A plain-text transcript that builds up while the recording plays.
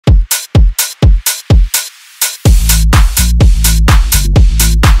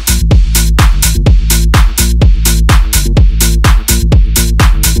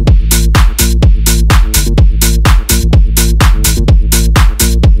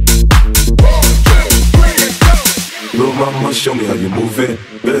mama, show me how you move it.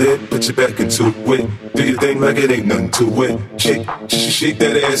 Go ahead, put your back into it. Do your thing like it ain't nothing to it. Shake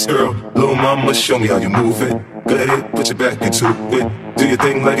that ass, girl. Little mama, show me how you move it. Go ahead, put your back into it. Do your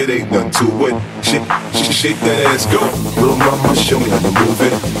thing like it ain't nothing to it. Shake that ass, go. Little mama, show me how you move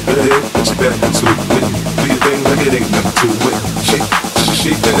it. Go ahead, put your back into it. Do your thing like it ain't nothing to it.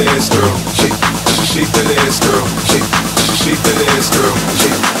 Shake that ass, girl. Shake that ass, girl. Shake that ass, girl.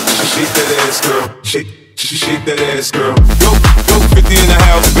 Shake that ass, girl. Shake that ass, girl. Go 50 in the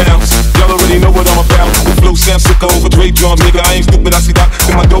house, bounce. Y'all already know what I'm about. The flow sounds sick over Dre drum, nigga. I ain't stupid, I see that.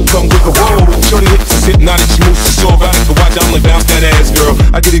 Then my dope come with a whoa. Shorty hips is hypnotic, she moves, she's so erotic. So watch, I'm like bounce that ass, girl.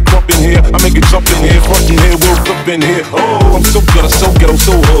 I get it crump in here, I make it jump in here, front in here, we'll flip in here. Oh, I'm so good, I'm so ghetto,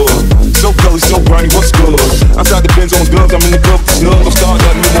 so hood. So gully, so grimy, what's good? Outside the Benz on gloves, I'm in the club, snug. I'm starting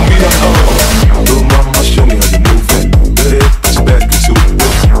that middle meet up. Little mama, show me how you move it. Go ahead, put your back into it.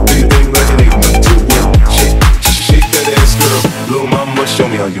 Do your thing like it ain't nothing to it. Shake that ass, girl. Little mama, show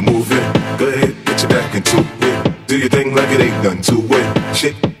me how you move it. Go ahead, put your back into it. Do your thing like it ain't nothing to it.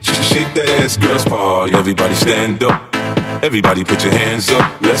 Shake that ass, girl. Let's party, everybody stand up. Everybody put your hands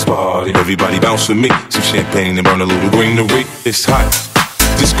up. Let's party, everybody bounce with me. Some champagne and burn a little greenery. It's hot.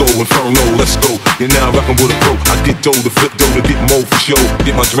 Disco Inferno, let's go. You're now rockin' with a pro. I get dough to flip dough to get more for show.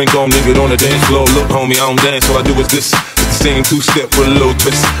 Get my drink on, nigga, on the dance floor. Look, homie, I don't dance, all I do is this. It's the same two-step with a little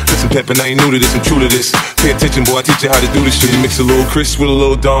twist. Listen, Peppin', I ain't new to this, I'm true to this. Pay attention, boy, I teach you how to do this shit. You mix a little Chris with a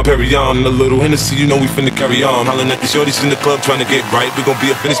little Dom Perignon and a little Hennessy, you know we finna carry on. Hollin' at the shorties in the club trying to get right. We gon'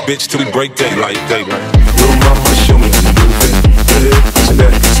 be up in this bitch till we break daylight. Little mama, show me how you move it. Go ahead, put your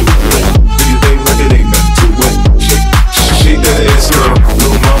back into it. Do your thing like it ain't nothing to it. Shake that ass, girl.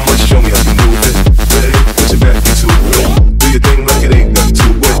 Little mama, show me how you move it. Go ahead, put your back into it. Do your thing like it ain't nothing to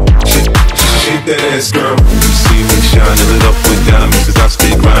it. Shake that ass, girl. You see me shining it up with diamonds as I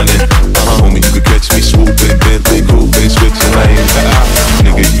stay grinding. Homie, you could catch me swooping, Bentley cooping, switching lanes.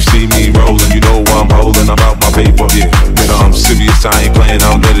 Nigga, you see me rolling, you know I'm holding. I'm out my paper, yeah. Nigga, I'm serious, I ain't playing.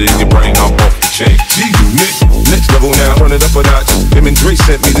 I'll let it in your brain, I'm off the chain. G-Unit, next level now, turn it up a notch. Him and Dre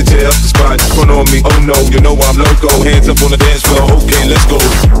sent me to tear up the spot. Front on me, oh no, you know I'm loco. Hands up on the dance floor, okay, let's go.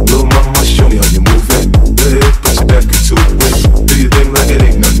 Little mama, show me how you move it. Go ahead, put your back into it. Do your thing like it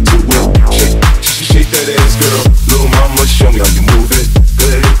ain't nothing to it. Shake that ass, girl. Little mama, show me how you move it. Go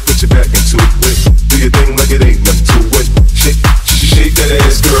ahead, put your back into it. Do your thing like it ain't nothing to it. Shake that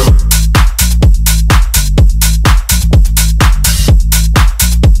ass, girl.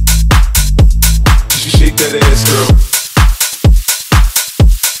 Shake that ass, girl.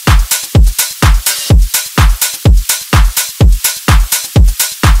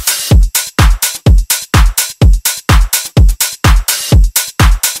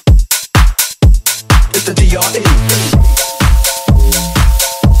 It's the DRE.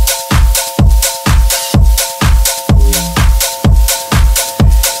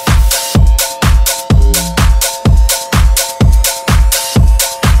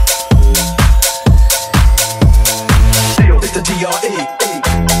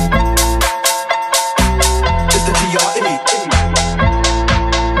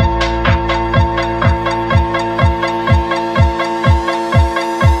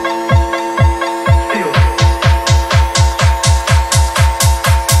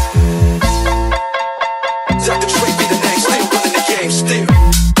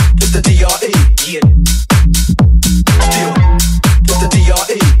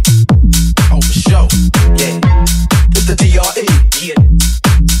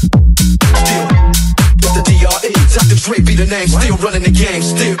 Still running the game,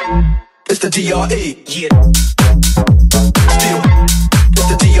 still. It's the DRE, yeah. Still, it's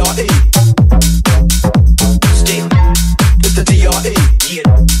the DRE. Still, it's the DRE, yeah.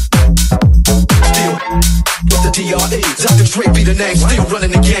 Still, it's the DRE. Dr. Dre be the name, still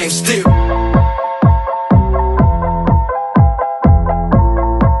running the game, still.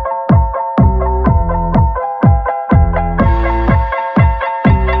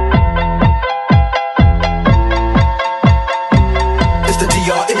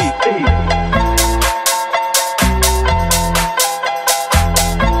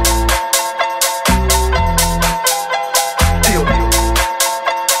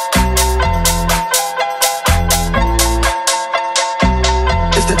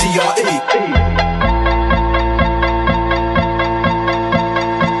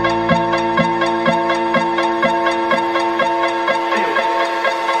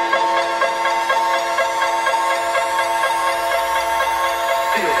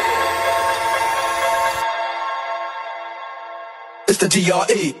 It's the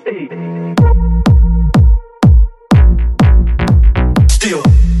DRE. Still.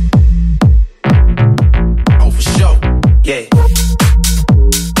 Oh, for sure.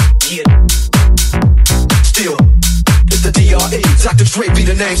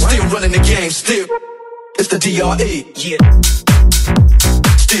 name, still running the game, still. It's the DRE, yeah.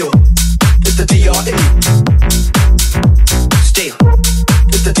 Still, it's the DRE. Still,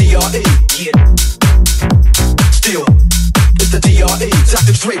 it's the DRE, yeah. Still, it's the DRE.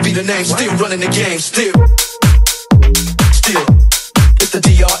 Dr. Dre be the name, still running the game, still. Still, it's the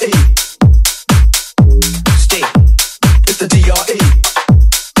DRE. Still, it's the DRE.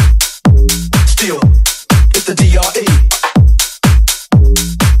 Still, it's the DRE.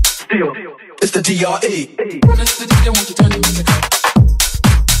 Still, it's the DRE. Mr. DJ, won't you turn the music up?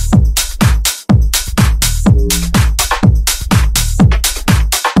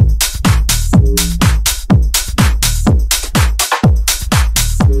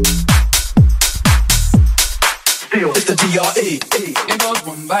 It's the DRE. It goes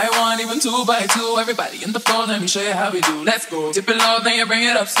one by one, even two by two. Everybody in the floor, let me show you how we do. Let's go. Dip it low, then you bring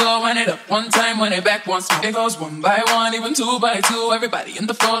it up slow. Wind it up one time, wind it back once more. It goes one by one, even two by two. Everybody in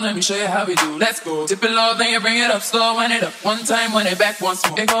the floor, let me show you how we do. Let's go. Dip it low, then you bring it up slow. Wind it up one time, wind it back once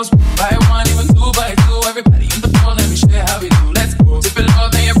more. It goes one by one, even two by two. Everybody in the floor, let me show you how we do. Let's go. Dip it low,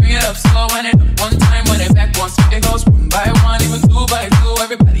 then you bring it up slow. Wind it up one time, wind it back once more. It goes one by one, even two by two.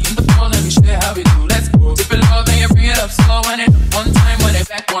 Everybody in the floor, let me show you how we do. Let's go. Dip it low, then you bring it up slow. Wind it up one time, wind it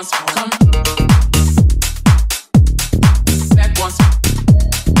back once more. Come back once more.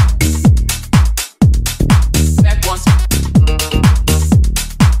 Back once more. Back once more.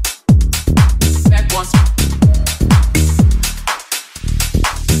 Back once more.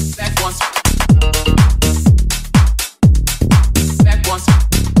 Back once more.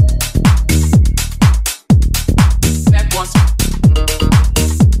 Back once more.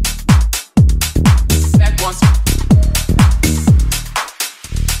 Back once more.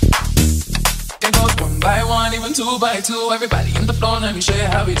 It goes one by one, even two by two. Everybody in the floor, let me show you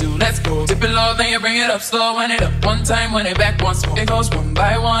how we do. Let's go. Dip it low, then you bring it up slow. Wind it up one time, wind it back once more. It goes one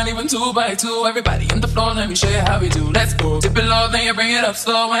by one, even two by two. Everybody in the floor, let me show you how we do. Let's go. Dip it low, then you bring it up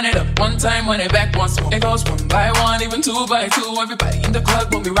slow. Wind it up one time, wind it back once more. It goes one by one, even two by two. Everybody in the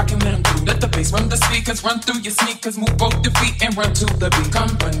club when we rockin' with them too. Let the bass run the speakers, run through your sneakers, move both your feet and run to the beat.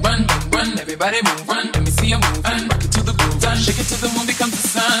 Come run, run, run, run. Everybody move, run. Let me see you move, and rock it to the groove. Done. Shake it till the moon becomes the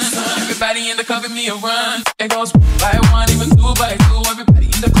sun. Everybody in the club give me a run. It goes one by one, even two by two. Everybody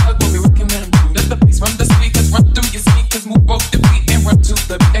in the club when we rockin' with them too. Let the bass run the speakers, run through your sneakers, move both your feet and run to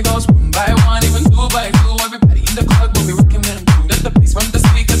the beat. It goes one by one, even two by two. Everybody in the club when we rockin' with them too. Let the bass run the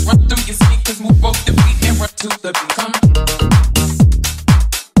speakers, run through your sneakers, move both your feet and run to the beat. Come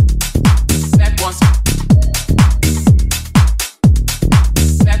back once,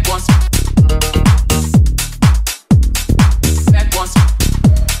 back once, back once, back once,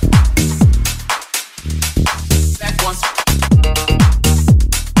 back once, back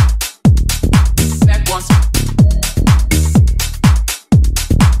once,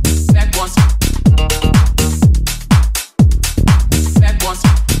 back once,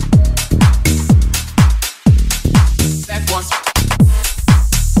 back once.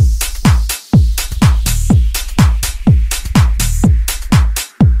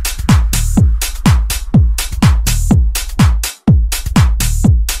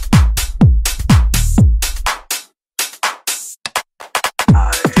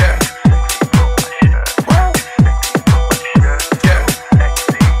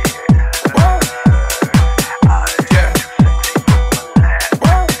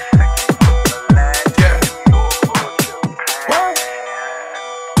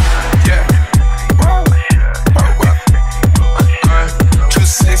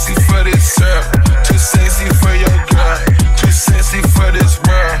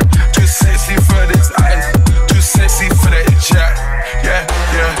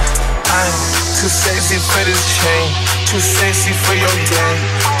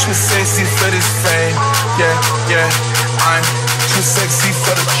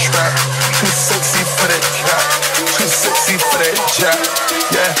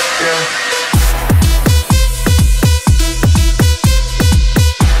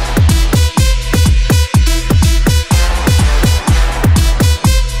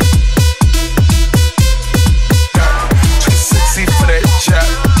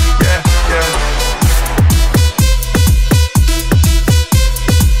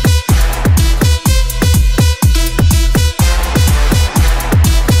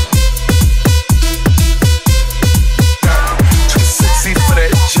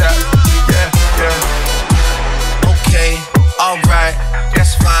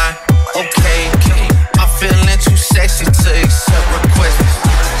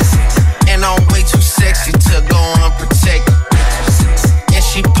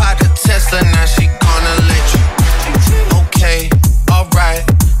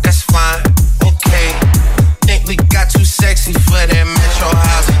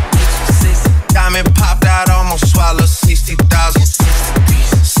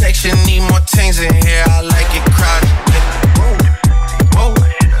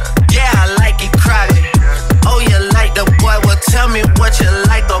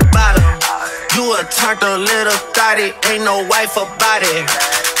 turned a little thotty, ain't no wife about it.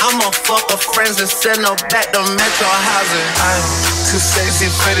 I'ma fuck her friends and send her back to metro housing. I'm too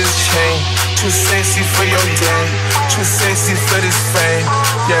sexy for this chain, too sexy for your game, too sexy for this fame.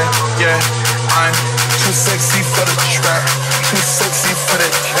 Yeah, yeah. I'm too sexy for the trap, too sexy for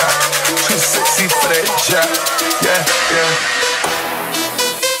that cap, too sexy for that jack. Yeah, yeah.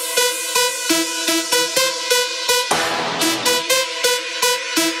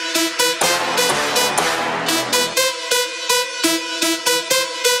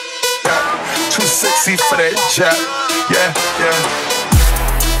 Sexy for that jack, yeah, yeah.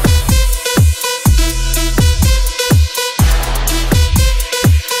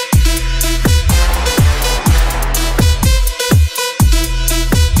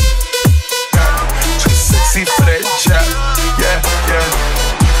 Too sexy for that jack, yeah, yeah.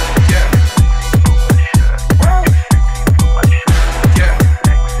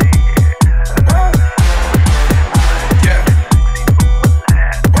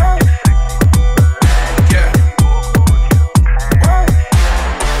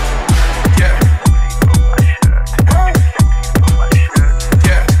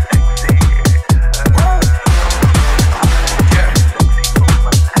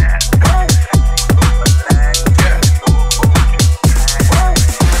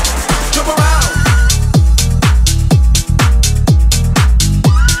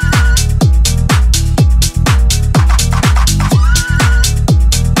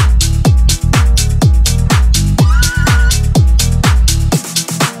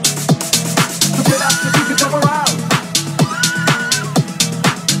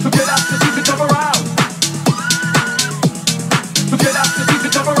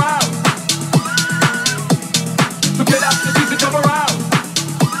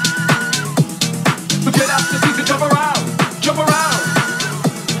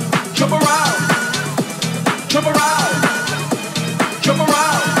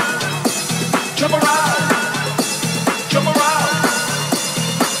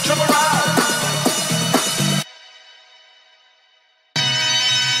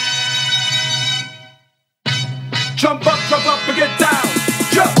 Jump up and get down.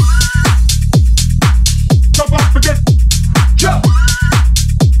 Jump. Jump up and get. Jump.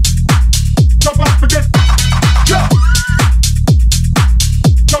 Jump up and get. Jump.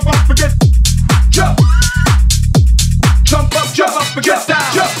 Jump up and get. Jump. Jump up and get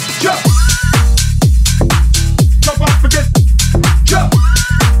down. Jump. Jump. Jump up and get. Jump.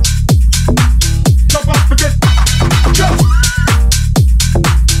 Jump up and get. Jump.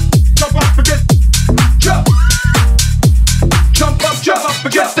 Jump up and get. Jump. Jump up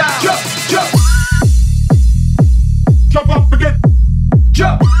and get down. Jump, jump. Jump up and get.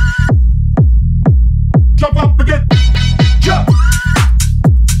 Jump. Jump up and get. Jump.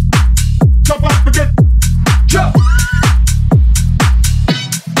 Jump up and get. Jump.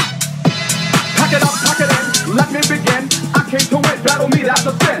 Pack it up, pack it in. Let me begin. I came to win. Battle me, that's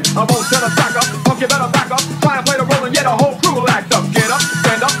a sin. I won't set a stack up. Punk, you better back up. Try and play the role and yet a whole crew will act up. Get up,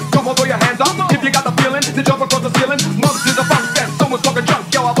 stand up. Come on, throw your hands up. If you got the feeling, then jump across the ceiling. Mumps is a funk fest. Someone's talking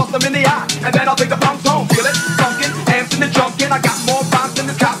junk. Yo, I bust them in the eye. And then I'll take the punks home. Feel it? Funkin', amps in the junkin'. I got more rhymes than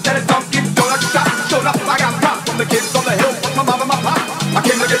this cop that is dunkin'. Don't like a shot. Showed up, I got props from the kids on the hill. Fuck my mom and my pop. I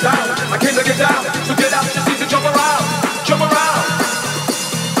came to get down. I came to get down. So get out your seats and jump around. Jump around.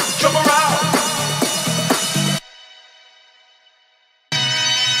 Jump around.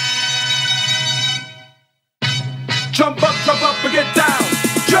 Jump up and get down.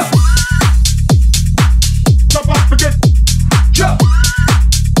 Jump. Jump up and get. Jump.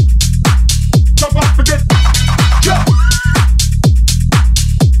 Jump up and get. Jump.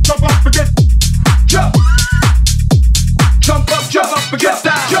 Jump up and get. Jump. Jump up and get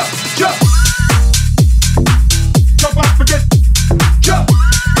down. Jump. Jump. Jump up and get. Jump.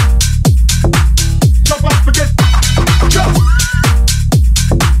 Jump up and get. Jump.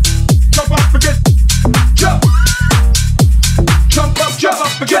 Jump up and get. Jump. Jump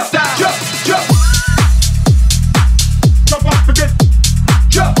up and get down. Jump. Jump. Jump up and get.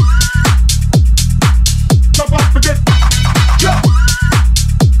 Jump. Jump up and get. Jump.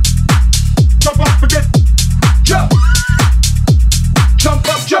 Jump up and get. Jump. Jump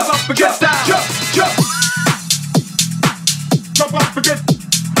up and get down. Jump. Jump. Jump up and get.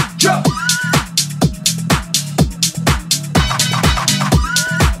 Jump.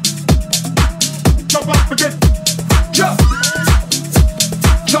 Jump up and get. Jump.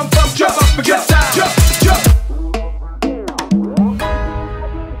 Jump up and get down. Jump. Jump.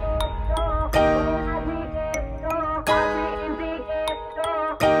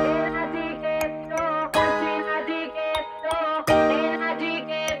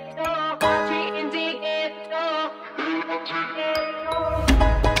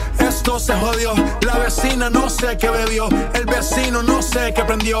 esto se jodió. La vecina no sé qué bebió, el vecino no sé qué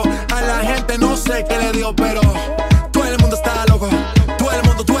prendió, a la gente no sé qué le dio, pero todo el mundo está loco, todo el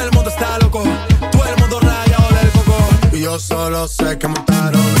mundo está loco, todo el mundo rayado del coco. Y yo solo sé que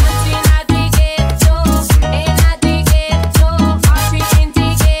montaron.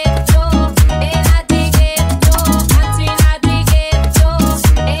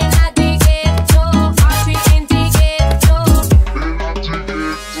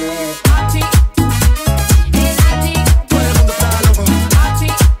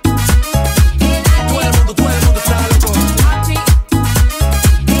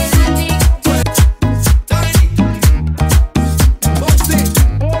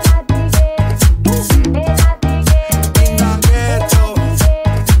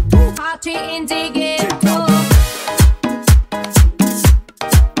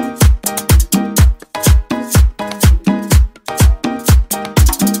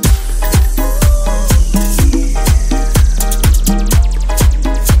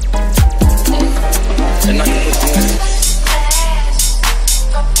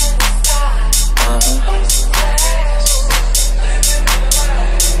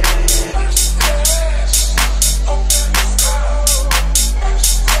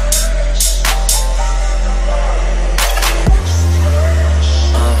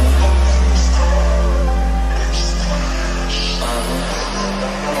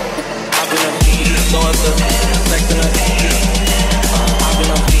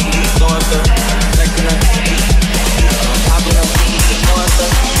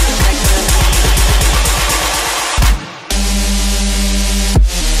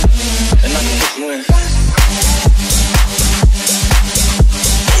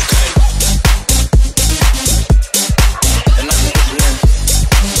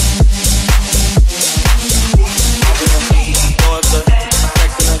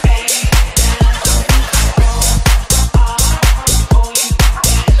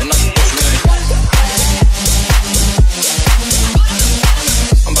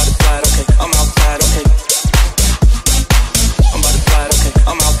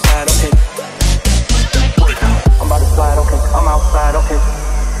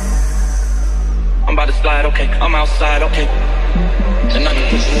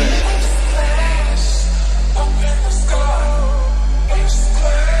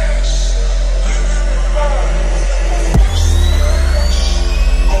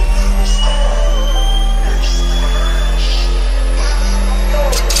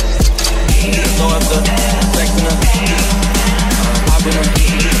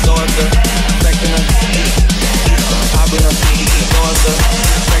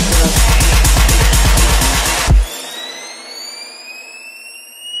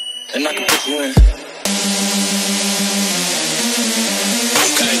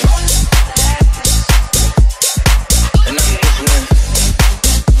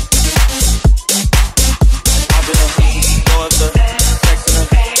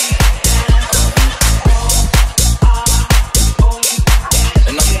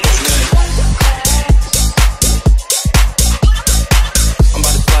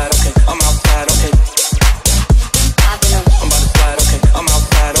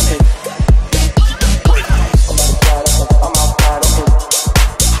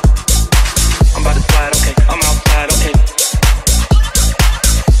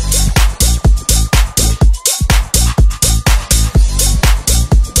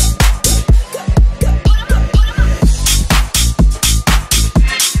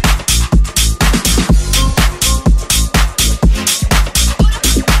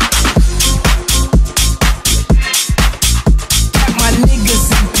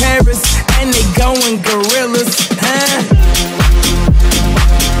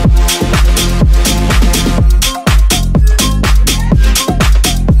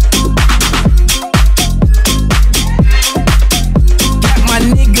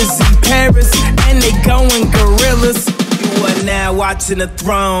 watching the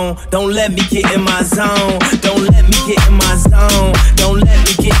throne. Don't let me get in my zone. Don't let me get in my zone. Don't let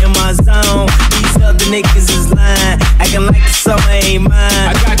me get in my zone. These other niggas is lying, acting like the summer ain't mine.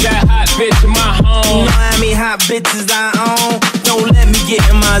 I got that hot bitch in my home. You know how many hot bitches I own? Don't let me get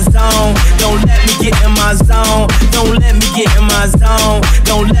in my zone. Don't let me get in my zone. Don't let me get in my zone.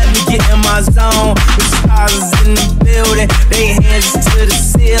 Don't let me get in my zone. The stars is in the building, they hands to the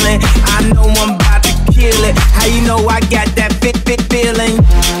ceiling. I know I'm about to kill it. How you know I got that fit feeling?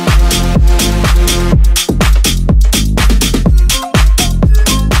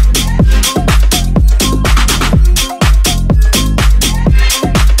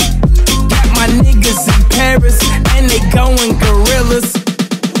 Got my niggas in Paris and they going gorillas.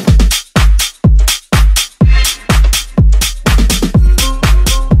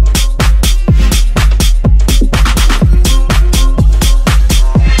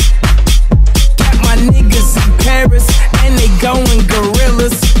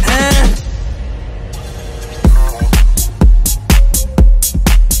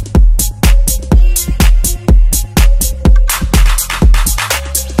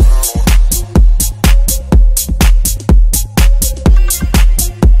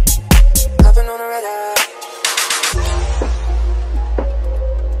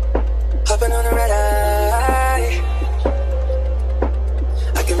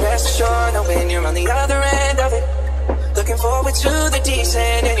 sure that when you're on the other end of it, looking forward to the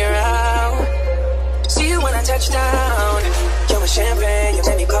descent and you're out. See you when I touch down. You're my champagne, you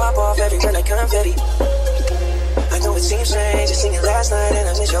make me pop off every turn like confetti. I know it seems strange, I seen you last night and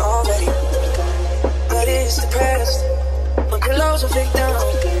I miss you already. But it's depressed, my pillows are victim.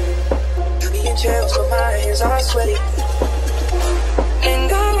 Got me in chills, but my hands are sweaty.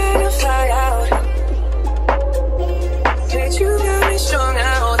 And I'm ready to fly out. Can't you got me strung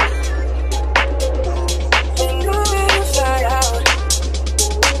out? And I'm ready to fly out.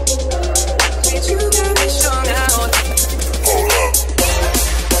 Can't you got me strung out? Hold up.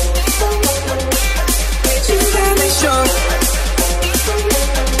 Can't you got me strung?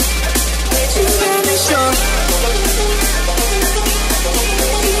 Can't you got me strung?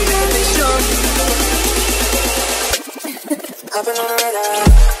 Can't you got me strung? I've been on the radar.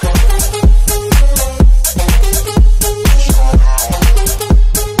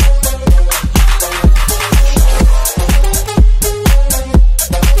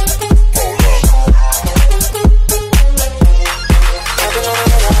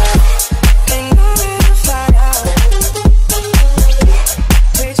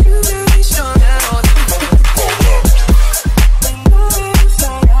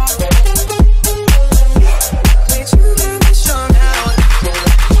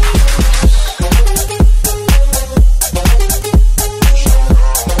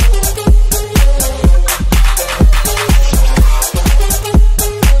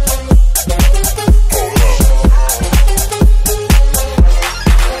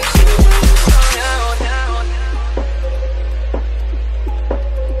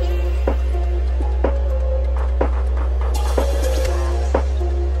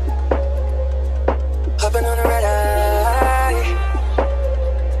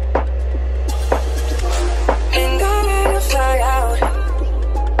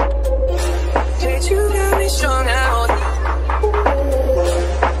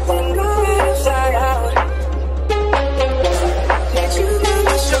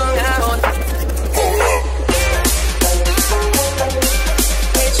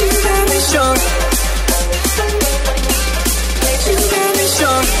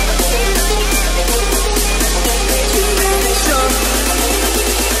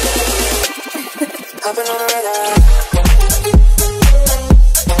 I've been on the radar.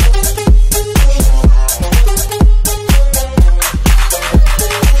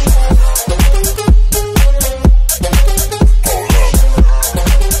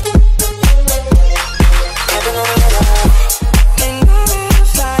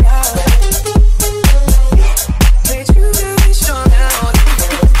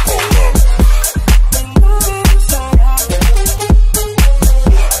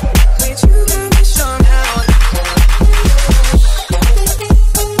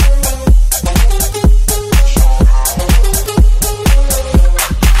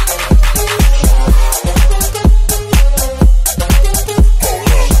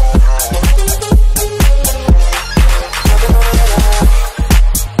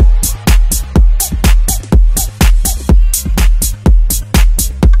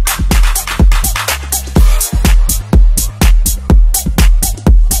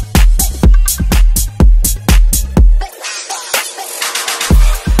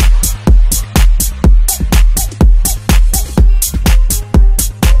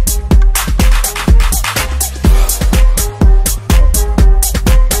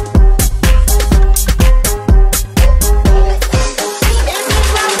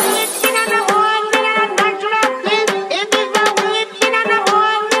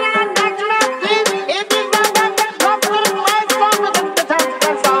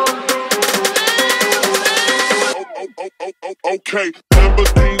 Okay,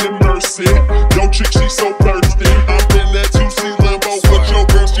 Lamborghini Mercy. Yo, chick, she so thirsty. I'm in that 2C Lambo with your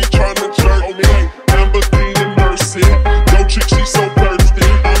girl, she tryna jerk me. Lamborghini Mercy. Yo, chick, she so thirsty.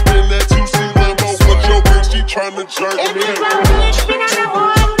 I'm in that 2C Lambo with your girl, she tryna jerk me.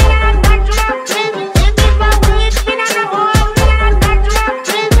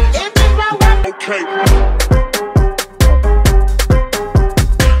 Okay.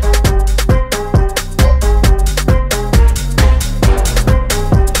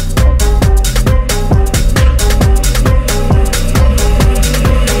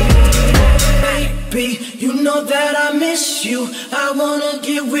 I wanna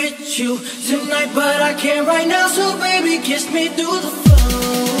get with you tonight, but I can't right now. So baby, kiss me through the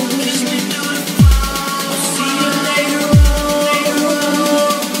phone. Kiss me through the phone. I'll see you later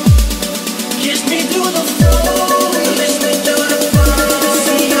on. Kiss me through the phone. Kiss me through the phone. I'll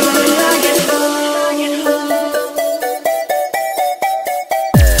see you when I get home.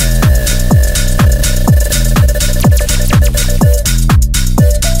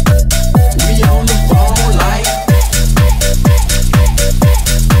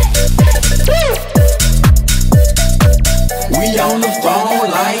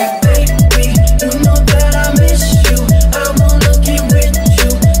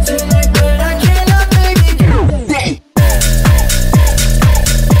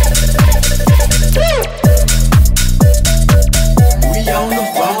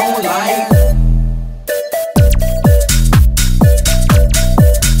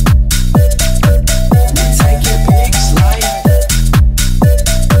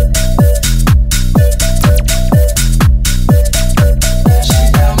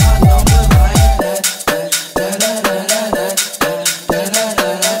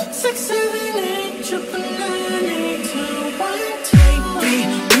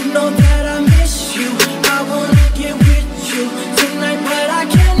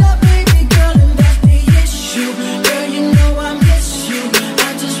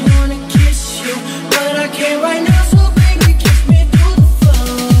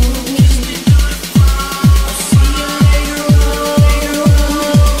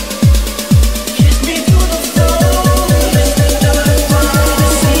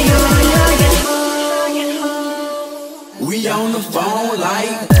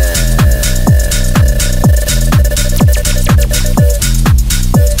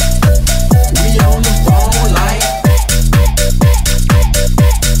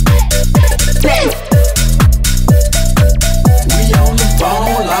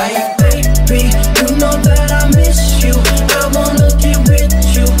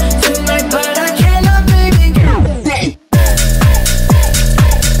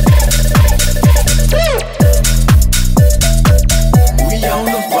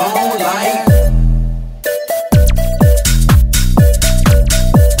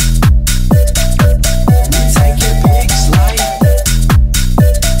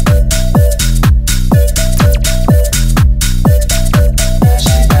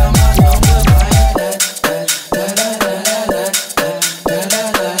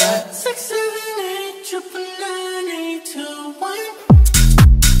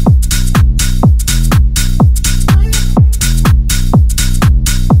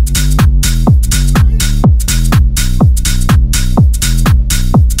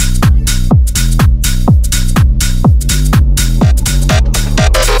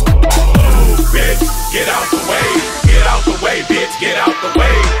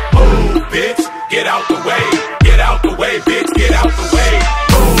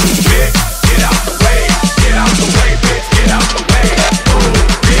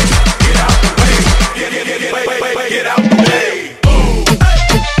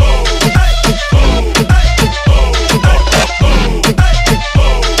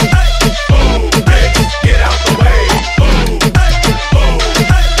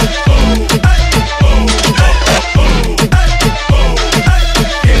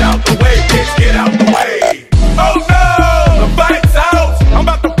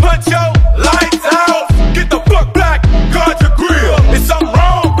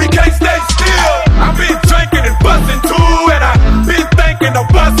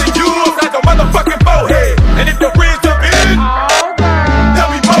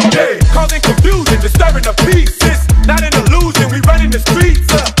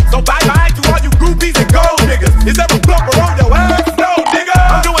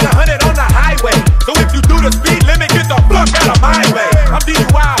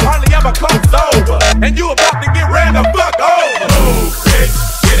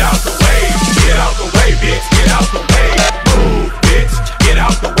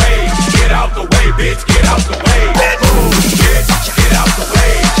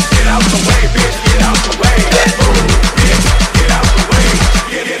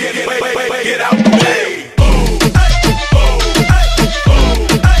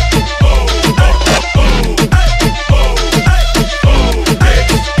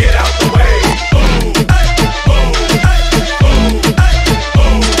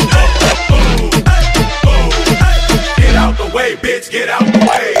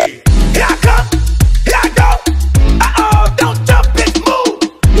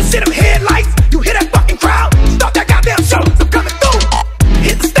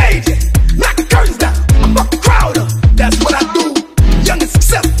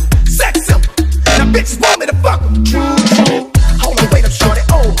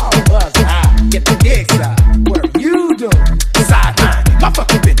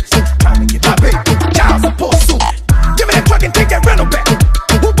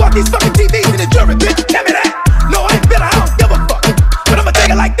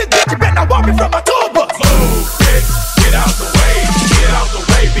 popping from my tour bus. Move, bitch, get out the way. Get out the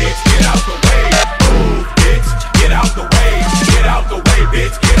way, bitch, get out the way. Move, bitch, get out the way. Get out the way,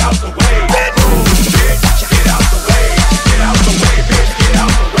 bitch, get out the way. Move, bitch, get out the way. Get out the way, bitch, get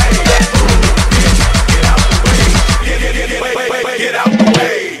out the way. Move, bitch, get out the way. Get out the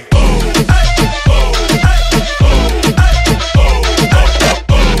way.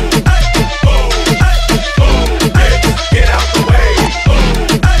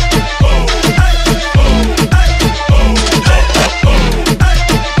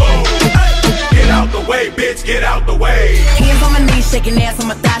 Get out the way. Hands on my knees, shaking ass on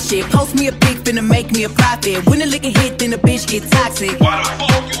my thigh shit. Post me a pic, finna make me a profit. When the liquor hit, then the bitch get toxic. Why the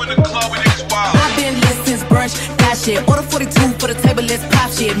fuck you in the club and niggas wild? I've been lit since brunch, got shit. Order 42 for the table, let's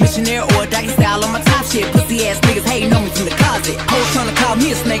pop shit. Missionary or doggy style on my top shit. Pussy ass niggas hating on me from the closet. Hoes trying to call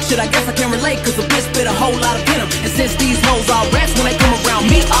me a snake, shit, I guess I can relate. Cause a bitch spit a whole lot of venom. And since these hoes all rats, when they come around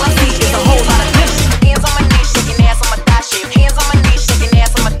me, all I see is a whole lot of venom. Hands on my knees, shaking ass on my thigh shit. Hands on my knees, shaking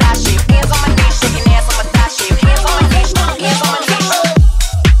ass on my thigh shit. Hands on my knees, shaking ass on my thigh shit. Hands on my knees, hands on my knees.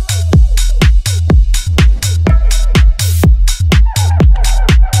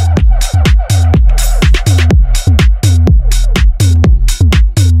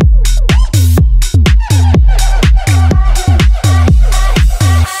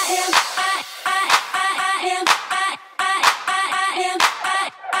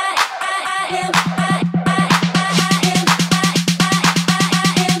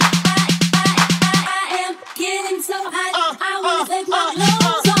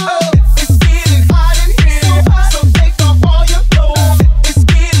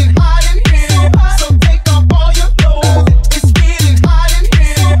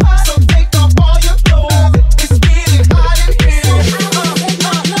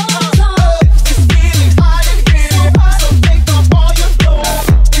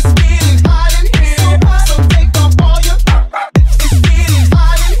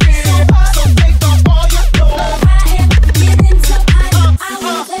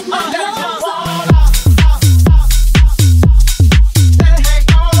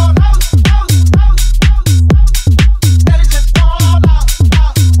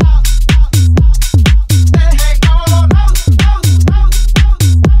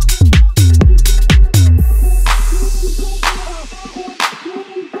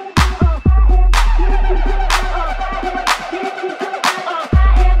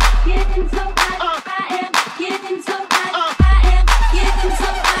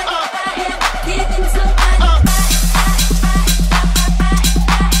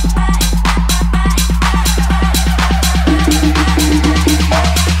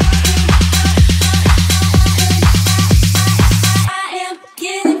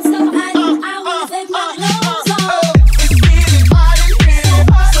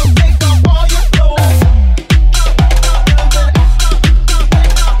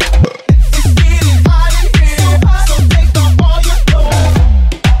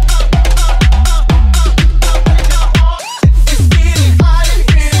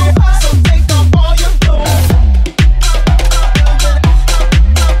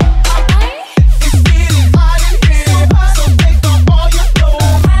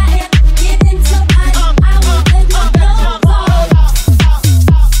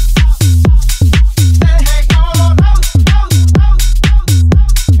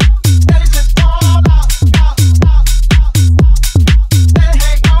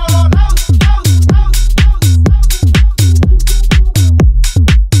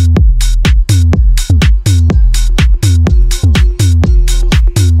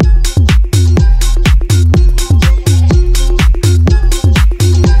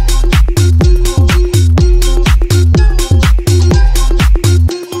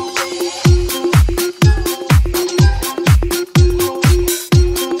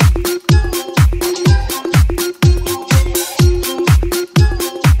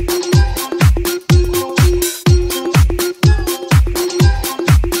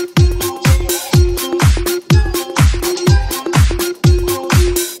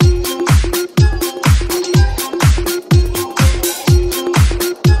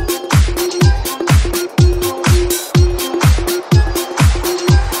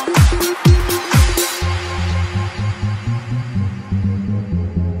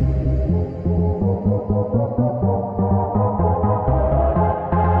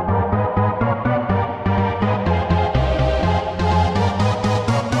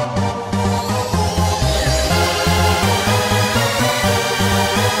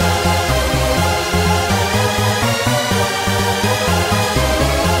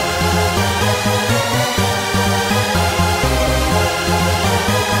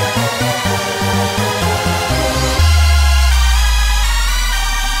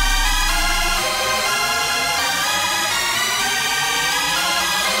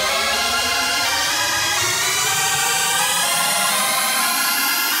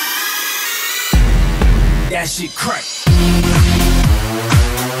 That shit crack.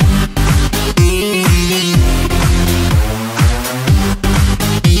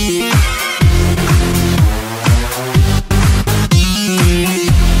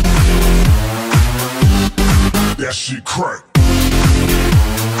 That shit crack.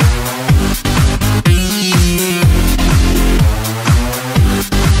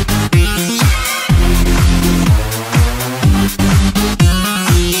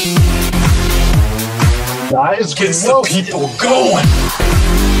 Guys, get the people going.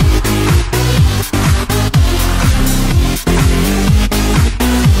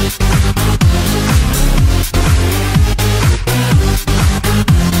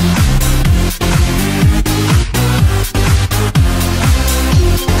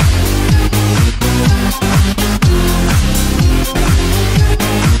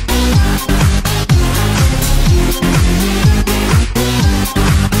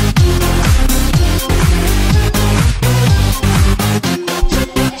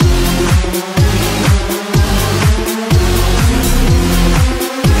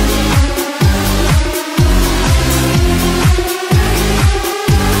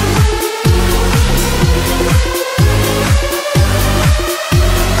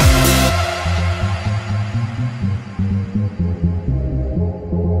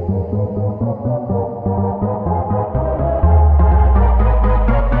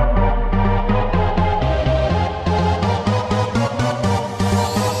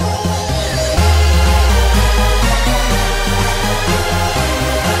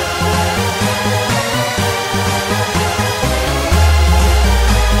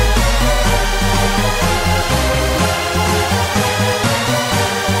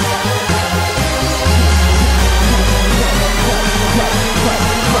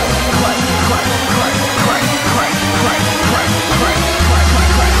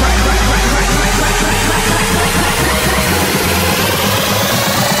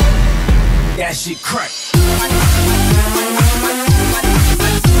 That shit crack.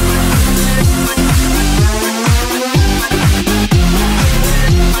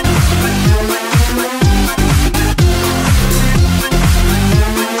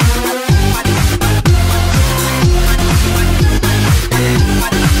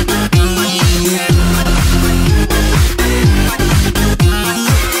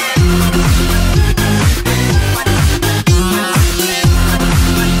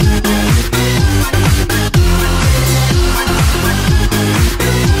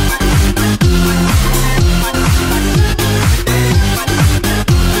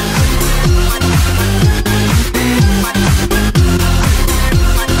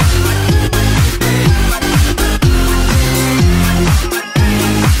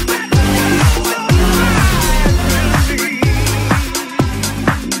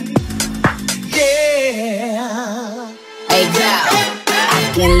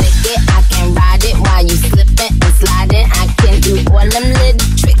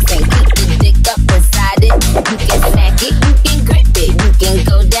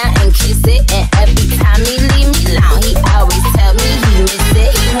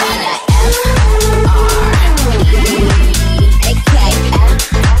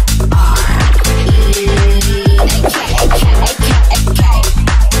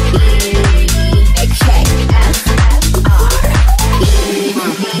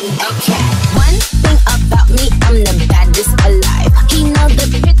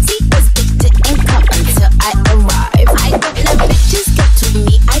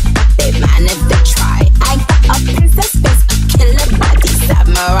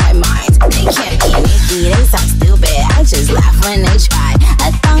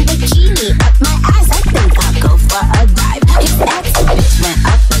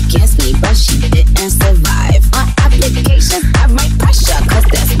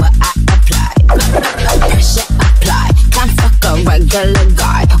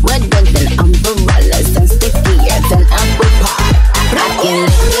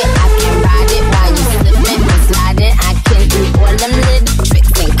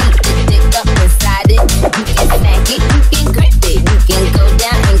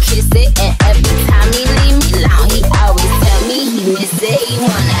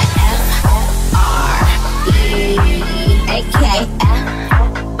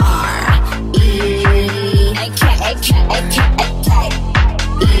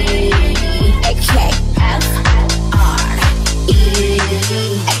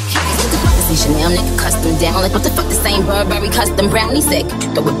 down like what the fuck, the same Burberry custom brownie sick.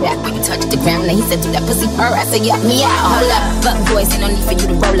 Throw it back when you touch the ground. And he said, do that pussy purr. I said, yup me out. Hold up, fuck boys, ain't no need for you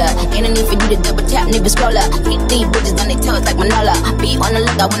to roll up. Ain't no need for you to double tap, nigga scroll up. Hit these bitches on their toes like Manola. Be on the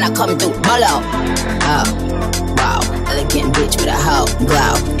lookout when I come through. Bolo. Oh, wow, elegant bitch with a hoe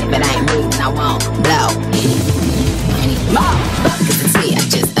glow. But I ain't rude and I won't blow. I need more. Cause the T, I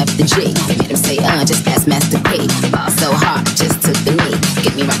just up the G. Made him say, just ask Master P. Ball so hard, just took the knee.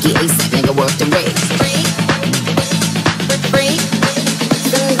 Get me Rocky ASAP, nigga, work the rate. Free, free,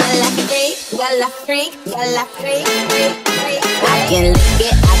 yalla free, yalla free, I can lick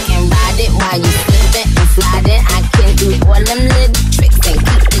it, I can ride it while you slipping and sliding. I can do all them little tricks and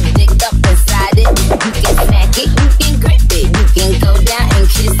keep the dick up inside it. You can smack it, you can grip it, you can go down and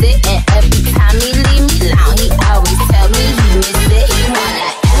kiss it. And every time he leave me alone, he always tell me he miss it. He wanna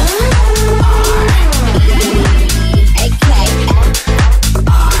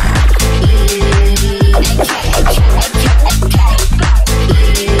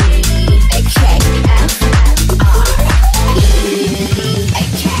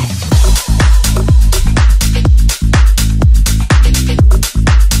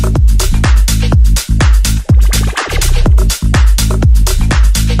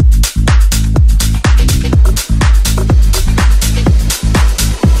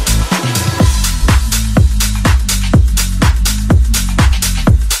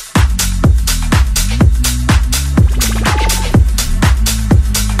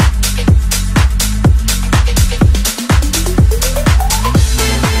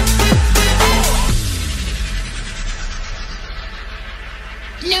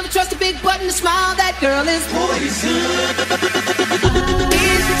girl is poison.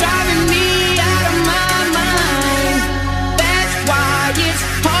 It's driving me out of my mind. That's why it's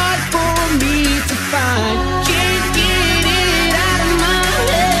hard for me to find. Can't get it out of my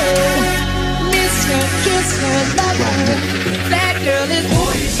head. Miss her, kiss her, love her. That girl is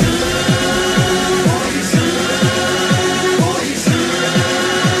poison.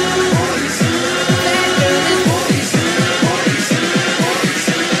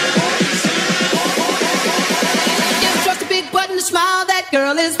 Smile, that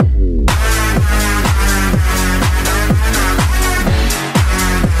girl is.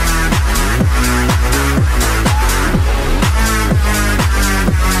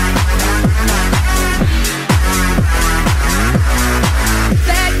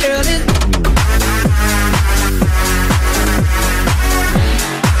 That girl is.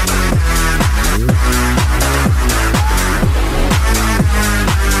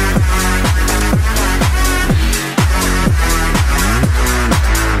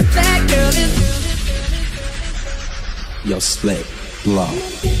 Yo, slick, blow.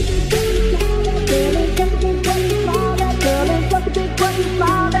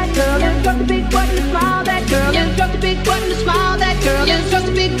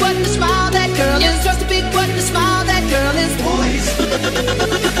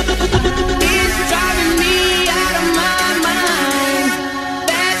 It's driving me out of my mind.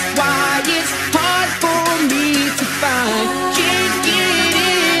 That's why it's hard for me to find. Can't get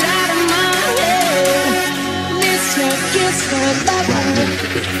it out of my head. Miss her, kiss her, love her.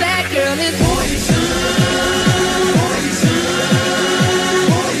 That girl.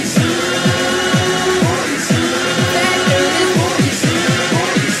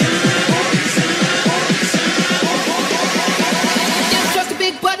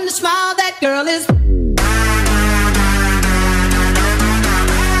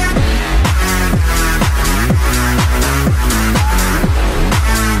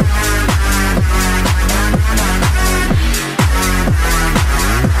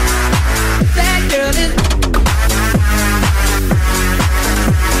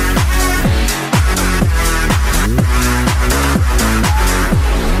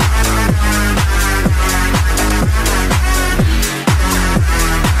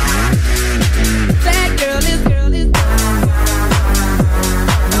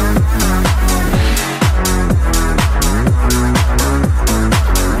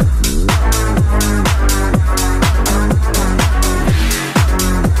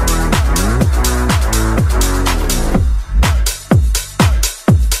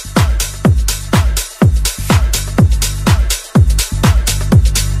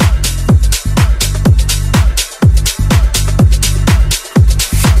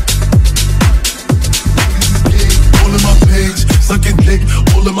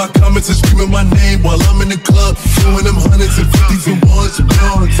 All of my comments are screaming my name while I'm in the club, doing them hundreds and fifties and ones and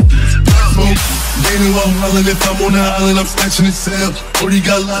ones. Smoke, gaining while I'm hollering. If I'm on the island, I'm snatching his cell. Already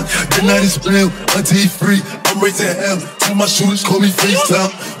got locked, the night is bail. Until he free, I'm raising hell. Tell my shooters, call me FaceTime.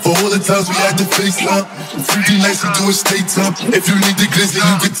 For all the times we had to FaceTime. 50 nights, we doing state time. If you need the glizzy,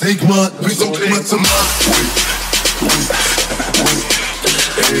 you can take mine. Please don't come up to mine.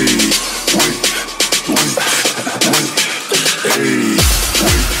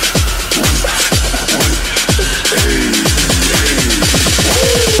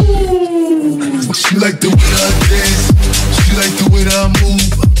 She like the way that I dance. She like the way that I move.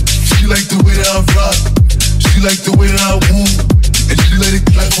 She like the way that I rock. She like the way that I woo. And she let it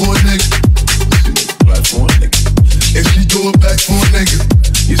clap for a nigga. Clap for a nigga. And she do it back for a nigga.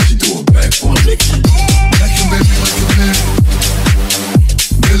 Yeah, she do it back for a nigga. Like a baby, like a man.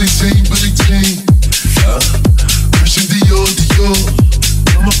 Billie Jean, Billie Jean. Christian Dior, Dior.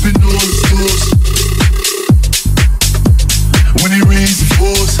 I'm up in all the stores. When it rains, it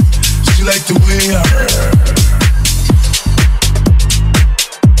pours. She like the way I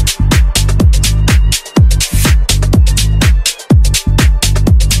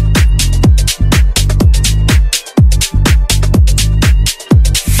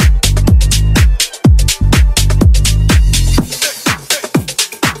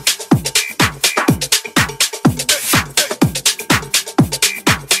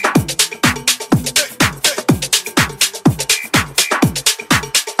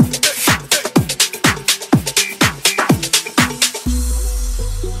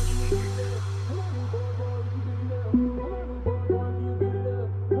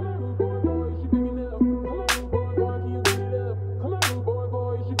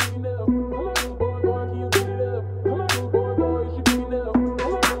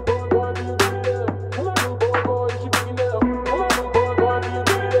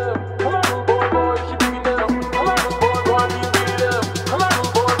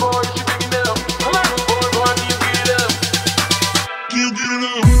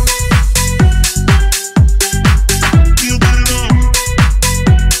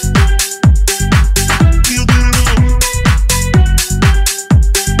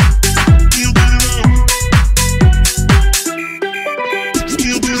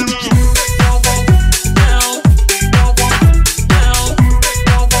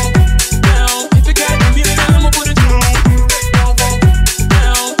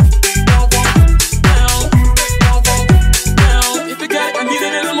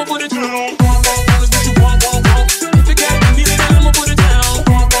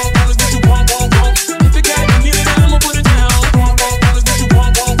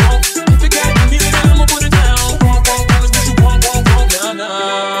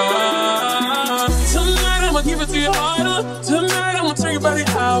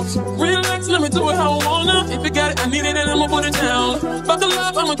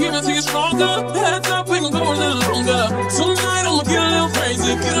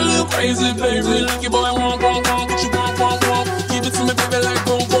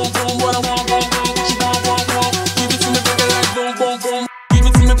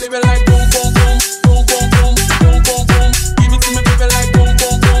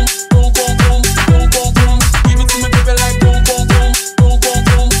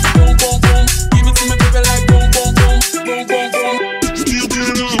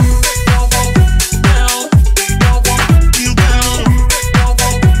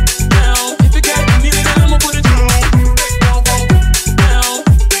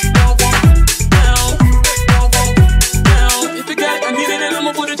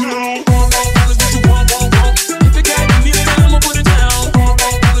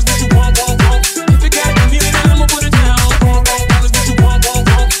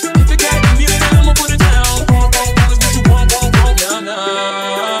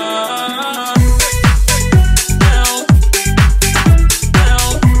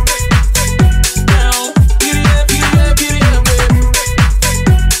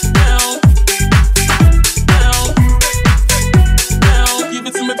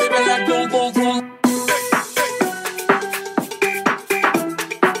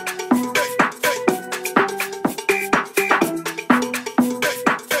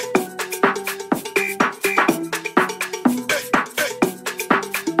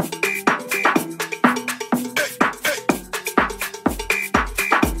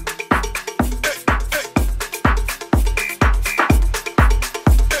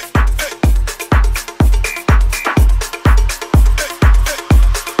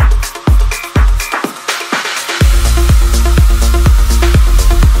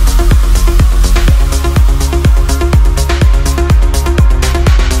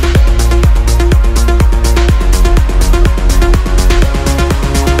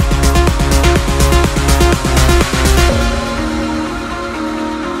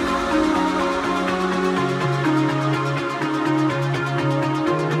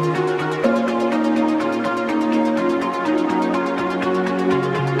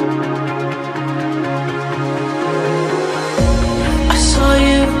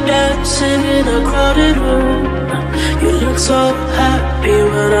so happy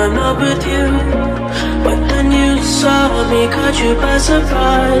when I'm not with you, but then you saw me, caught you by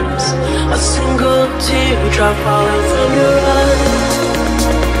surprise. A single teardrop falling from your eyes.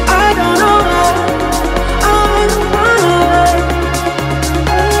 I don't know how I run away.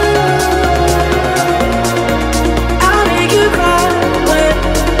 I'll make you cry when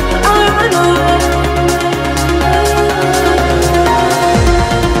I run away.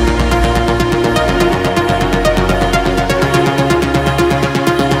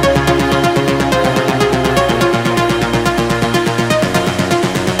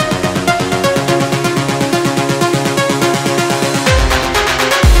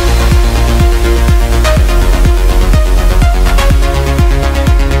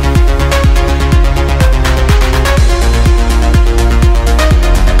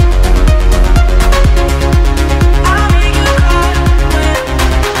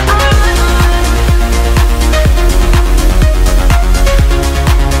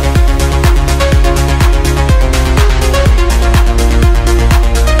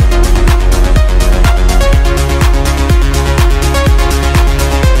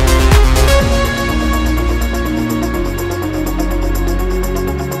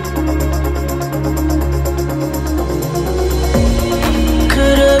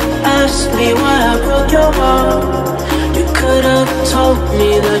 You could have told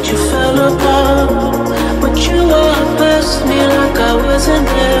me that you fell apart, but you walked past me like I wasn't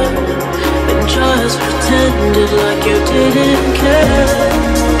there, and just pretended like you didn't care.